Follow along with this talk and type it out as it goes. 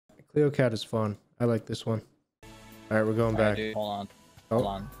Cleo Cat is fun. I like this one. All right, we're going back. Dude, hold on. Oh. Hold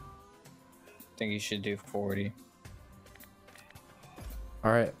on. I think you should do 40.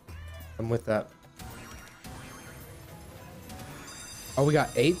 All right, I'm with that. Oh, we got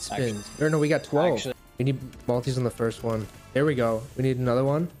 8 spins. Or no, we got 12. Actually, we need multis on the first one. There we go. We need another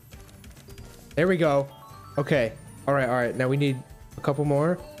one. There we go. Okay. All right, all right. Now we need a couple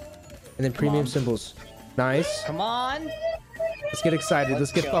more, and then premium symbols. Nice. come on. Let's get excited.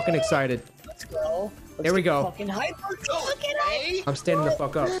 Let's get fucking excited. Let's go. There we go. Fucking hype. Let's go. Let's get hype. I'm standing the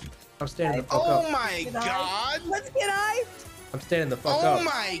fuck up. I'm standing the fuck Oh up. my god! Let's get hype. I'm standing the fuck up. Oh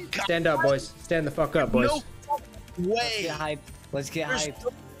my god! Stand up, boys. Stand the fuck up, boys. No Let's way! get hyped. Let's get There's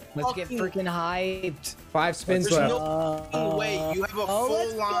hyped. Let's get freaking hyped. 5 spins There's left. no fucking way. You have a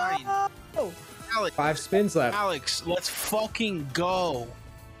full line. Go. Alex, 5 spins left. Alex, let's fucking go.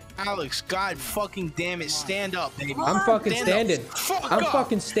 Alex, god fucking damn it, stand up, baby. I'm fucking Stand standing. the fuck I'm up.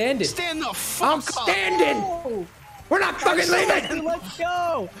 fucking standing. Stand the fuck I'm up. standing. Oh, We're not fucking leaving. let's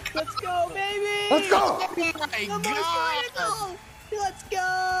go. Let's go, baby. Let's go. Oh my god! Let's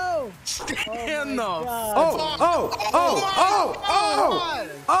go. Stand the God. Oh, oh, oh, oh,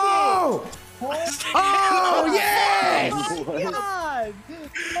 oh, oh, oh, yes. Oh my God.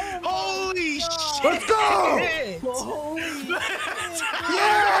 Holy shit! Let's go. Holy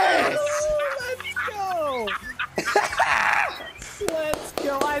Yes. Let's go. Let's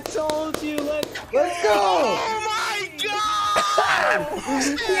go. I told you. Let's go. Let's go. Oh my god!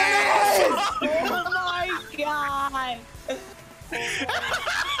 Yes. Oh my God.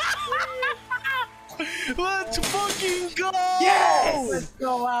 Let's fucking go! Yes. Let's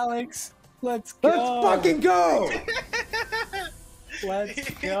go, Alex. Let's go. Let's fucking go. Let's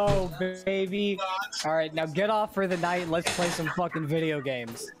go, baby. All right, now get off for the night. Let's play some fucking video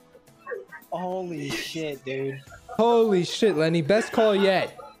games. Holy shit, dude. Holy shit, Lenny. Best call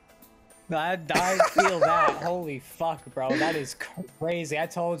yet. I feel that. Holy fuck, bro. That is crazy. I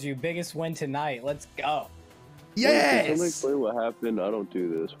told you, biggest win tonight. Let's go. Can somebody Yes. explain what happened? I don't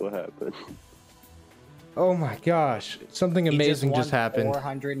do this. What happened? Oh my gosh. Something amazing just happened.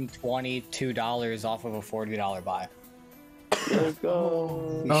 $422 off of a $40 buy. Let's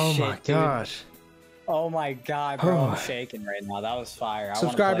go. Oh Shit, my dude. gosh. Oh my god, bro. Oh. I'm shaking right now. That was fire. I wanna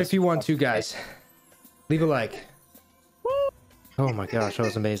Subscribe play if you some want to, fucking- guys. Leave a like. Oh my gosh, that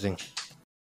was amazing.